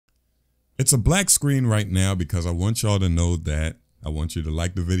It's a black screen right now because I want y'all to know that I want you to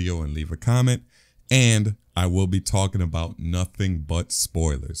like the video and leave a comment. And I will be talking about nothing but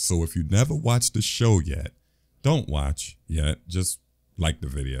spoilers. So if you never watched the show yet, don't watch yet. Just like the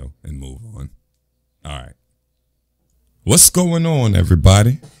video and move on. All right. What's going on,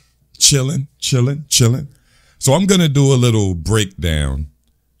 everybody? Chilling. So I'm going to do a little breakdown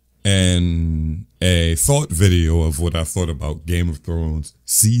and a thought video of what I thought about Game of Thrones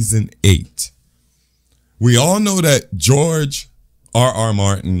Season 8. We all know that George R.R.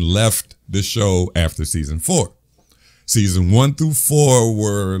 Martin left the show after Season 4. Season 1 through 4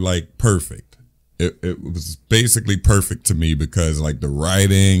 were like perfect. It was basically perfect to me because like the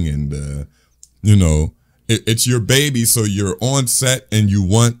writing and the, you know, it's your baby, so you're on set and you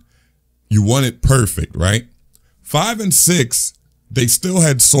want it perfect, right? 5 and 6, they still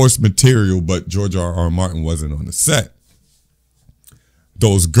had source material, but George R.R. Martin wasn't on the set.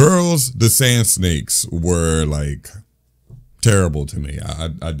 Those girls, the Sand Snakes, were like terrible to me.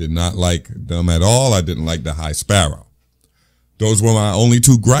 I did not like them at all. I didn't like the High Sparrow. Those were my only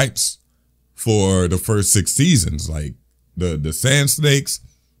two gripes for the first 6 seasons, like the Sand Snakes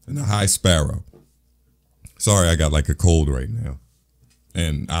and the High Sparrow. Sorry, I got like a cold right now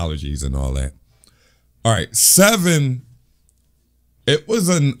and allergies and all that. All right, 7, it was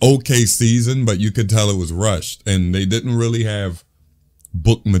an okay season, but you could tell it was rushed and they didn't really have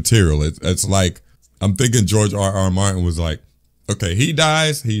book material. It's like, I'm thinking George R.R. Martin was like, okay, he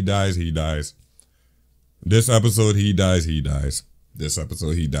dies. This episode, he dies. This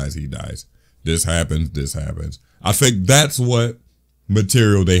episode, he dies. This happens. I think that's what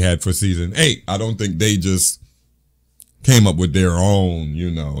material they had for Season 8. I don't think they just came up with their own,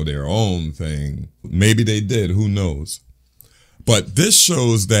 you know, their own thing. Maybe they did, who knows? But this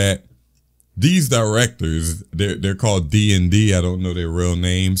shows that these directors, they're called D&D. I don't know their real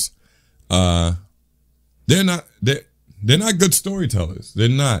names. They're not good storytellers. They're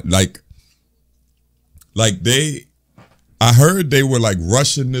not I heard they were like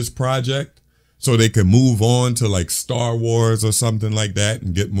rushing this project so they could move on to like Star Wars or something like that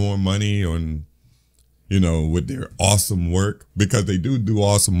and get more money on, you know, with their awesome work, because they do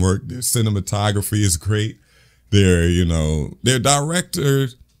awesome work. Their cinematography is great. Their director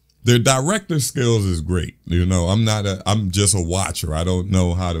skills is great. You know, I'm just a watcher. I don't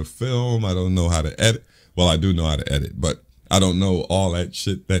know how to film. I don't know how to edit. Well, I do know how to edit, but I don't know all that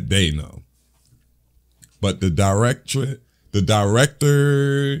shit that they know. But the director,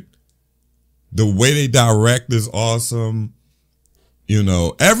 the way they direct is awesome. You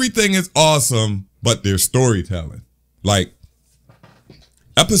know, everything is awesome, but their storytelling. Like,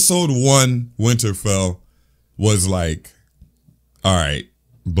 episode 1, Winterfell, was like, all right,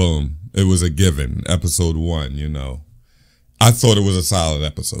 boom. It was a given. Episode 1, you know. I thought it was a solid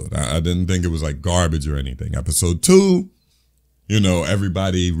episode. I didn't think it was like garbage or anything. Episode 2, you know,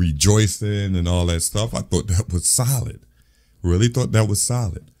 everybody rejoicing and all that stuff. I thought that was solid. Really thought that was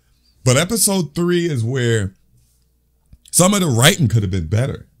solid. But episode 3 is where some of the writing could have been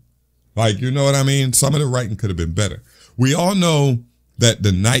better. Like, you know what I mean? Some of the writing could have been better. We all know that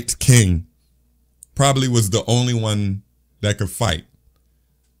the Night King probably was the only one that could fight.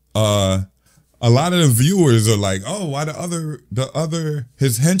 A lot of the viewers are like, oh, why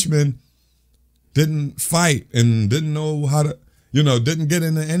his henchmen didn't fight and didn't know how to, you know, didn't get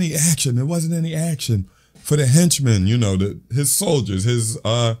into any action. There wasn't any action for the henchmen, you know, his soldiers,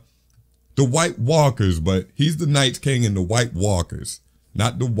 the White Walkers, but he's the Night King and the White Walkers,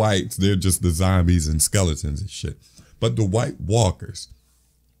 not the Whites. They're just the zombies and skeletons and shit. But the White Walkers,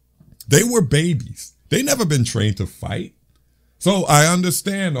 they were babies. They never been trained to fight. So I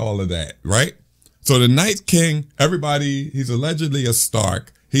understand all of that, right? So the Night King, he's allegedly a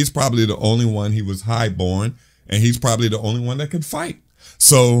Stark. He's probably the only one. He was highborn, and he's probably the only one that could fight.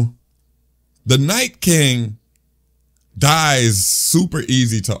 So the Night King dies super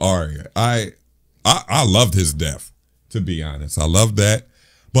easy to Arya. I loved his death, to be honest. I loved that.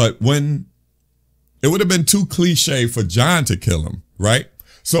 But when it would have been too cliche for Jon to kill him, right?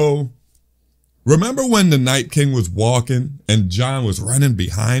 So remember when the Night King was walking and Jon was running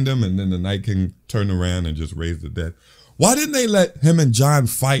behind him, and then the Night King turned around and just raised the dead? Why didn't they let him and Jon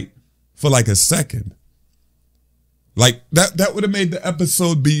fight for like a second? Like that would have made the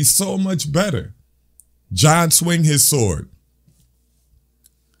episode be so much better. Jon swing his sword.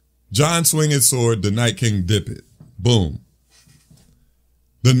 The Night King dip it. Boom.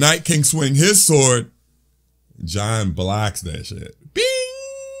 The Night King swing his sword. Jon blocks that shit. Bing!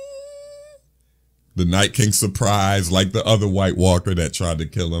 The Night King surprised, like the other White Walker that tried to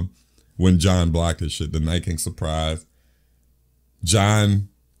kill him when Jon blocked his shit. The Night King surprised. Jon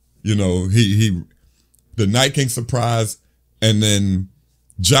You know, the Night King surprise, and then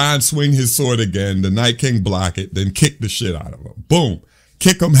Jon swing his sword again. The Night King block it, then kick the shit out of him. Boom.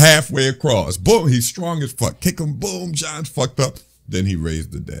 Kick him halfway across. Boom. He's strong as fuck. Kick him. Boom. Jon's fucked up. Then he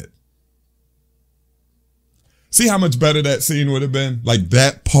raised the dead. See how much better that scene would have been? Like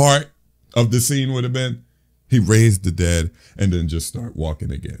that part of the scene would have been. He raised the dead and then just start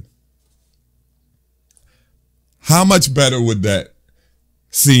walking again. How much better would that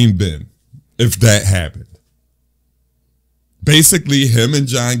scene been if that happened? Basically, him and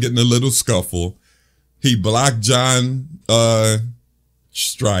Jon getting a little scuffle. He blocked Jon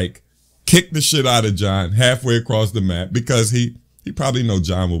strike, kicked the shit out of Jon halfway across the map because he probably know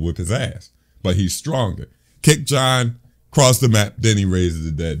Jon will whip his ass, but he's stronger. Kick Jon, cross the map, then he raises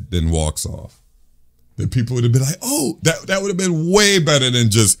the dead, then walks off. Then people would have been like, oh, that would have been way better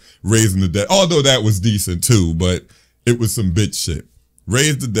than just raising the dead. Although that was decent too, but it was some bitch shit.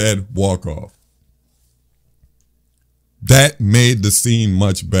 Raise the dead, walk off. That made the scene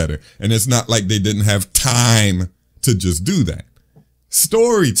much better. And it's not like they didn't have time to just do that.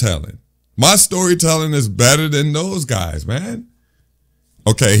 Storytelling. My storytelling is better than those guys, man.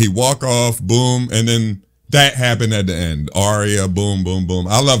 Okay, he walk off, boom, and then that happened at the end. Arya, boom, boom, boom.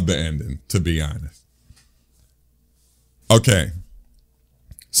 I love the ending, to be honest. Okay.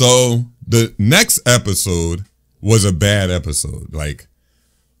 So the next episode was a bad episode. Like,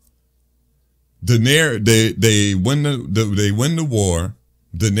 Daenerys, they win the war.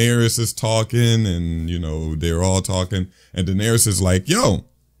 Daenerys is talking, and you know they're all talking, and Daenerys is like, "Yo,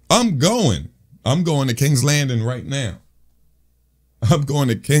 I'm going to King's Landing right now. I'm going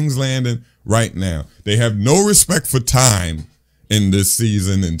to King's Landing right now." They have no respect for time in this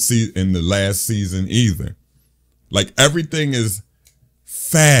season and in the last season either. Like everything is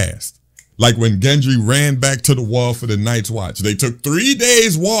fast. Like when Gendry ran back to the wall for the Night's Watch, they took 3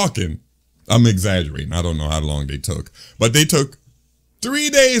 days walking. I'm exaggerating. I don't know how long they took. But they took 3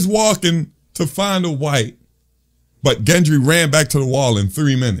 days walking to find a white. But Gendry ran back to the wall in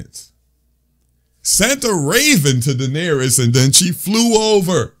 3 minutes. Sent a raven to Daenerys and then she flew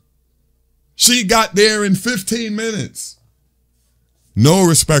over. She got there in 15 minutes. No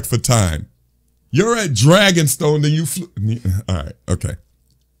respect for time. You're at Dragonstone and you flew. All right, okay.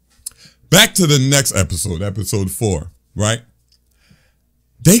 Back to the next episode, episode 4, right?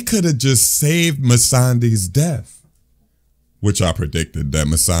 They could have just saved Missandei's death, which I predicted that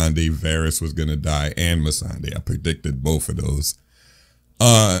Missandei, Varys was going to die, and Missandei. I predicted both of those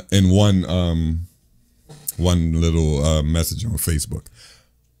in one little message on Facebook.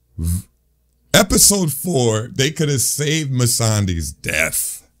 Episode 4, they could have saved Missandei's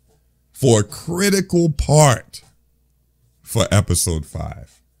death for a critical part for episode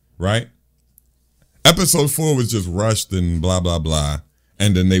 5, right? Episode 4 was just rushed and blah, blah, blah.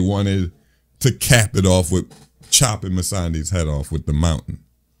 And then they wanted to cap it off with chopping Missandei's head off with the mountain,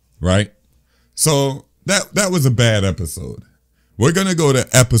 right? So that was a bad episode. We're going to go to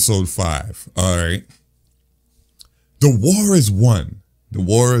episode 5, all right? The war is won. The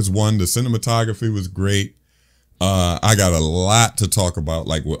war is won. The cinematography was great. I got a lot to talk about,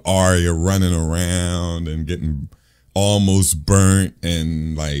 like with Arya running around and getting almost burnt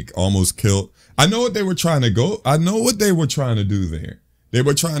and like almost killed. I know what they were trying to go. I know what they were trying to do there. They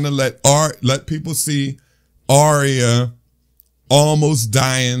were trying to let people see Arya almost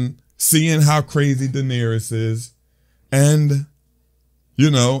dying, seeing how crazy Daenerys is, and you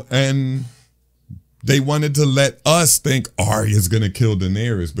know, and they wanted to let us think Arya's gonna kill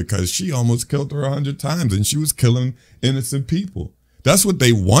Daenerys because she almost killed her 100 times and she was killing innocent people. That's what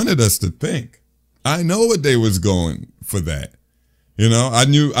they wanted us to think. I know what they was going for that. You know, I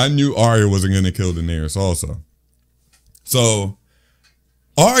knew Arya wasn't gonna kill Daenerys also. So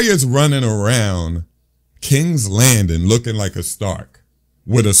Arya's running around King's Landing looking like a Stark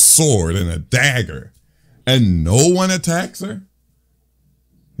with a sword and a dagger, and no one attacks her.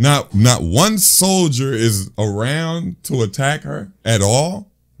 Not one soldier is around to attack her at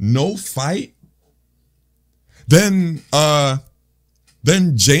all. No fight. Then Jaime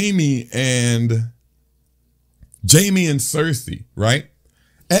and Cersei, right?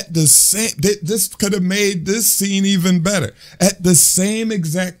 At the same, this could have made this scene even better. At the same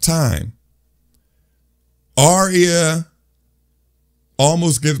exact time, Arya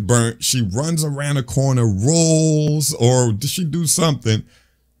almost gets burnt. She runs around a corner, rolls, or does she do something?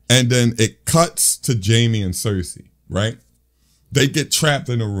 And then it cuts to Jaime and Cersei, right? They get trapped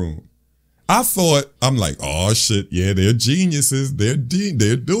in a room. I'm like, oh shit, yeah, they're geniuses. They're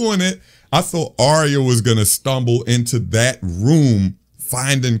doing it. I thought Arya was going to stumble into that room,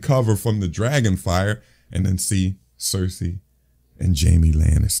 finding cover from the dragon fire, and then see Cersei and Jaime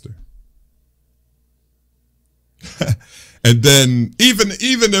Lannister. And then even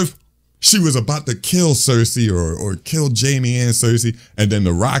if she was about to kill Cersei or kill Jaime and Cersei, and then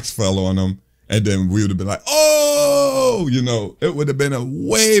the rocks fell on them, and then we would have been like, oh, you know, it would have been a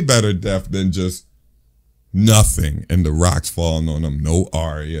way better death than just nothing and the rocks falling on them. No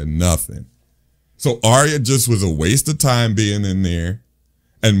Arya, nothing. So Arya just was a waste of time being in there.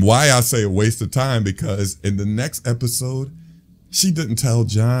 And why I say a waste of time, because in the next episode, she didn't tell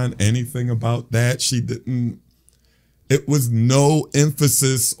Jon anything about that. She didn't. It was no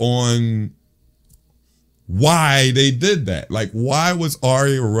emphasis on why they did that. Like, why was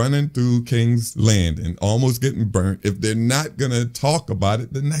Arya running through King's Landing, almost getting burnt, if they're not going to talk about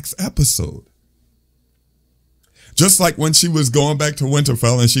it the next episode? Just like when she was going back to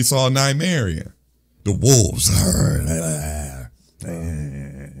Winterfell and she saw Nymeria. The wolves.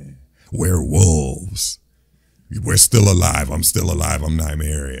 We're wolves. We're still alive. I'm still alive. I'm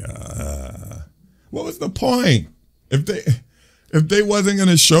Nymeria. What was the point? If they wasn't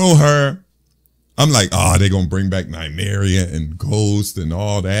gonna show her, I'm like, oh, they're gonna bring back Nymeria and Ghost and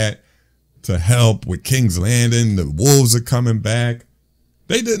all that to help with King's Landing. The wolves are coming back.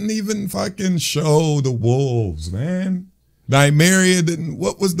 They didn't even fucking show the wolves, man. Nymeria didn't.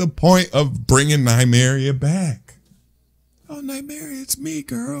 What was the point of bringing Nymeria back? Oh, Nymeria, it's me,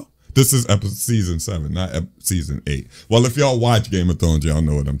 girl. This is season 7, not season 8. Well, if y'all watch Game of Thrones, y'all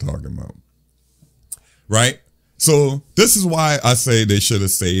know what I'm talking about. Right? So this is why I say they should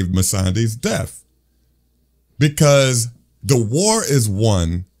have saved Missandei's death. Because the war is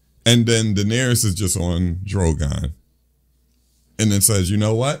won, and then Daenerys is just on Drogon. And then says, you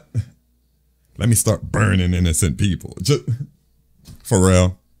know what? Let me start burning innocent people. Just, for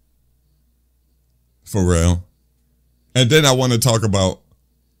real. For real. And then I want to talk about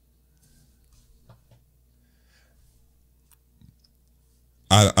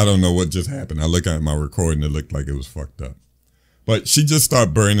I don't know what just happened. I look at my recording, it looked like it was fucked up. But she just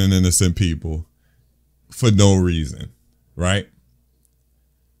started burning innocent people for no reason, right?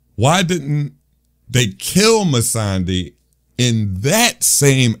 Why didn't they kill Missandei in that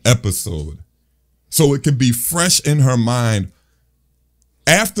same episode so it could be fresh in her mind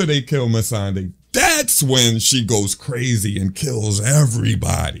after they kill Missandei? That's when she goes crazy and kills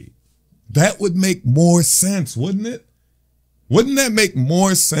everybody. That would make more sense, wouldn't it? Wouldn't that make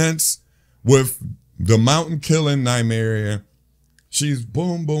more sense with the Mountain killing Nymeria? She's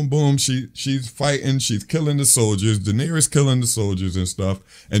boom, boom, boom. She's fighting. She's killing the soldiers. Daenerys killing the soldiers and stuff.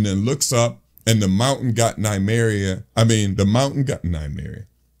 And then looks up and the Mountain got Nymeria. I mean, the Mountain got Nymeria.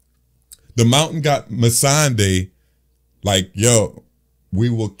 The Mountain got Missandei like, yo, we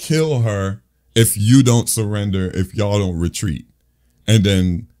will kill her if you don't surrender, if y'all don't retreat. And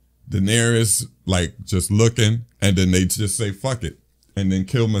then Daenerys like just looking, and then they just say, fuck it, and then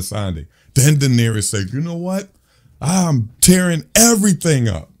kill Missandei. Then Daenerys says, you know what? I'm tearing everything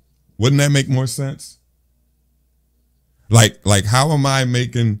up. Wouldn't that make more sense? Like how am I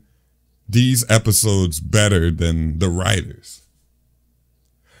making these episodes better than the writers?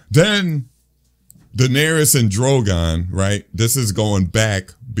 Then Daenerys and Drogon, right? This is going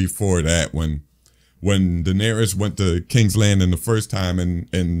back before that when Daenerys went to King's Landing the first time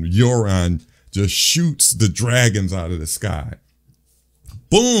and Euron just shoots the dragons out of the sky.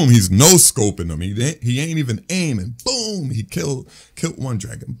 Boom, he's no-scoping them. He ain't even aiming. Boom, he killed one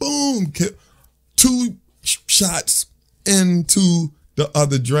dragon. Boom, kill 2 shots into the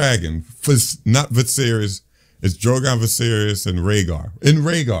other dragon. Not Viserys. It's Drogon, Viserys, and Rhaegar.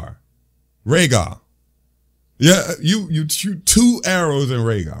 Rhaegar. Yeah, you shoot 2 arrows in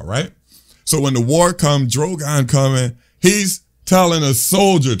Rhaegar, right? So when the war comes, Drogon coming, he's telling a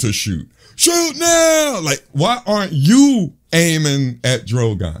soldier to shoot. Shoot now! Like, why aren't you aiming at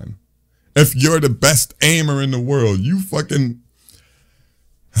Drogon? If you're the best aimer in the world, you fucking...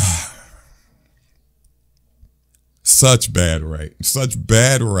 Such bad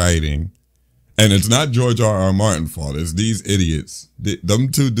writing. And it's not George R.R. Martin's fault. It's these idiots. Them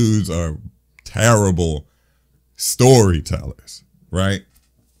 2 dudes are terrible storytellers, right?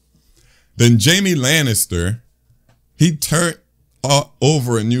 Then Jaime Lannister, he turned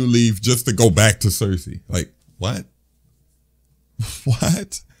over a new leaf just to go back to Cersei. Like, what?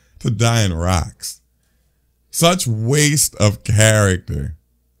 What? To die in rocks. Such waste of character.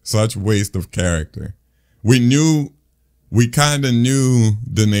 Such waste of character. We kind of knew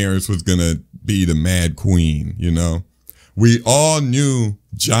Daenerys was going to be the Mad Queen, you know? We all knew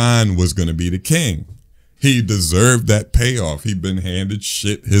Jon was going to be the king. He deserved that payoff. He'd been handed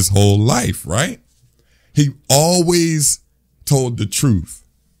shit his whole life, right? He always told the truth.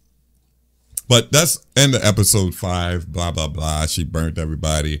 But that's end of episode 5, blah, blah, blah. She burnt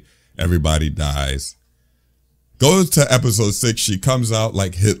everybody. Everybody dies. Goes to episode 6. She comes out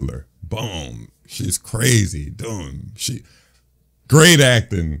like Hitler. Boom. She's crazy. Boom. Great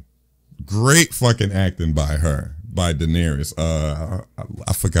acting. Great fucking acting by her. By Daenerys.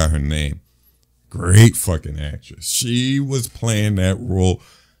 I forgot her name. Great fucking actress. She was playing that role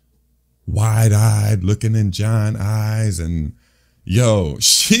wide-eyed, looking in Jon's eyes, and yo,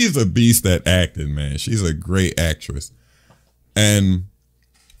 she's a beast at acting, man. She's a great actress. And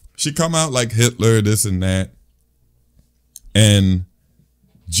she come out like Hitler, this and that. And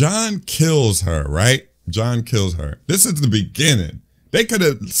Jon kills her, right? Jon kills her. This is the beginning. They could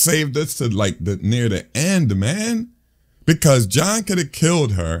have saved this to like near the end, man. Because Jon could have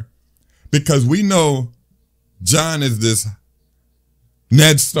killed her. Because we know Jon is this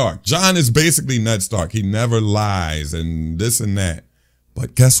Ned Stark. Jon is basically Ned Stark. He never lies and this and that.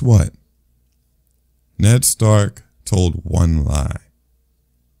 But guess what? Ned Stark told one lie.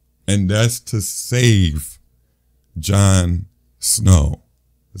 And that's to save Jon Snow's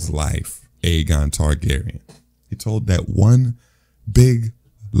life, Aegon Targaryen. He told that one big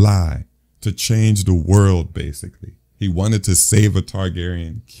lie to change the world, basically. He wanted to save a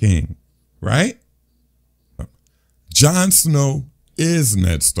Targaryen king, right? Jon Snow is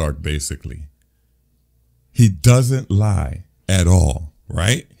Ned Stark, basically. He doesn't lie at all,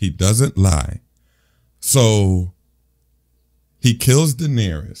 right? He doesn't lie. So he kills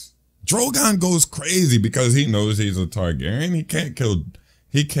Daenerys. Drogon goes crazy because he knows he's a Targaryen. He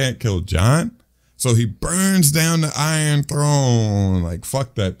can't kill Jon. So he burns down the Iron Throne. Like,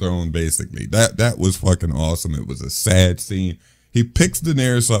 fuck that throne, basically. That was fucking awesome. It was a sad scene. He picks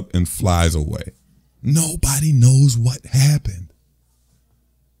Daenerys up and flies away. Nobody knows what happened.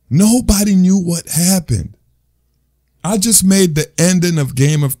 Nobody knew what happened. I just made the ending of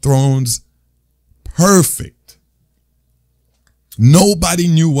Game of Thrones perfect. Nobody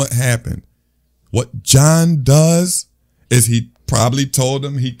knew what happened. What Jon does is he probably told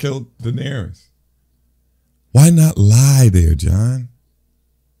him he killed Daenerys. Why not lie there, Jon?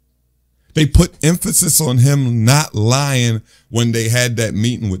 They put emphasis on him not lying when they had that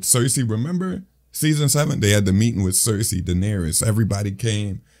meeting with Cersei. Remember season 7? They had the meeting with Cersei, Daenerys. Everybody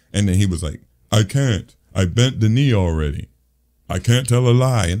came and then he was like, I can't. I bent the knee already. I can't tell a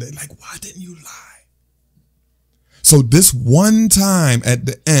lie. And they're like, why didn't you lie? So this one time at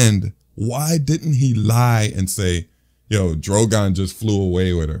the end, why didn't he lie and say, yo, Drogon just flew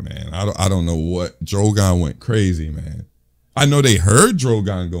away with her, man. I don't know what. Drogon went crazy, man. I know they heard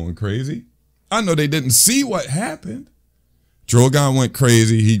Drogon going crazy. I know they didn't see what happened. Drogon went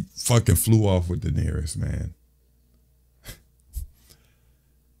crazy. He fucking flew off with Daenerys, man.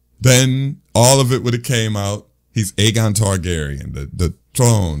 Then all of it would have came out. He's Aegon Targaryen, the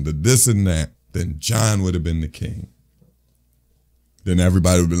throne, the this and that. Then Jon would have been the king. Then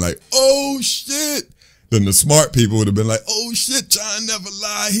everybody would have been like, oh shit. Then the smart people would have been like, oh shit, Jon never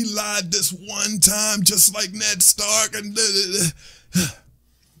lied. He lied this one time, just like Ned Stark. And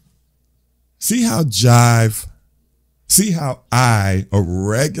see how I, a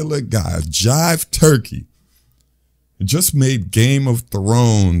regular guy, Jiveturkey, just made Game of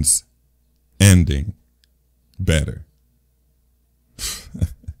Thrones ending better.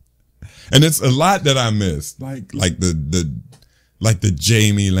 And it's a lot that I missed, like the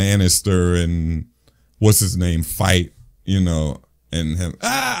Jaime Lannister and what's his name fight, you know, and him.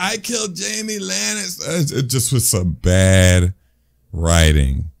 I killed Jaime Lannister. It just was some bad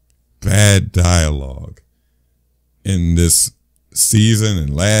writing, bad dialogue in this season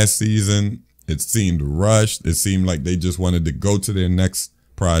and last season. It seemed rushed. It seemed like they just wanted to go to their next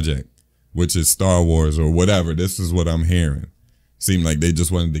project, which is Star Wars or whatever. This is what I'm hearing. Seemed like they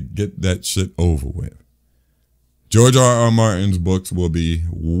just wanted to get that shit over with. George R.R. Martin's books will be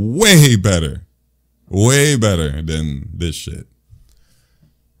way better than this shit.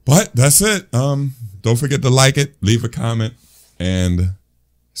 But that's it. Don't forget to like it, leave a comment, and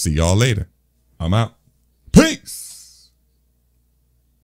see y'all later. I'm out. Peace.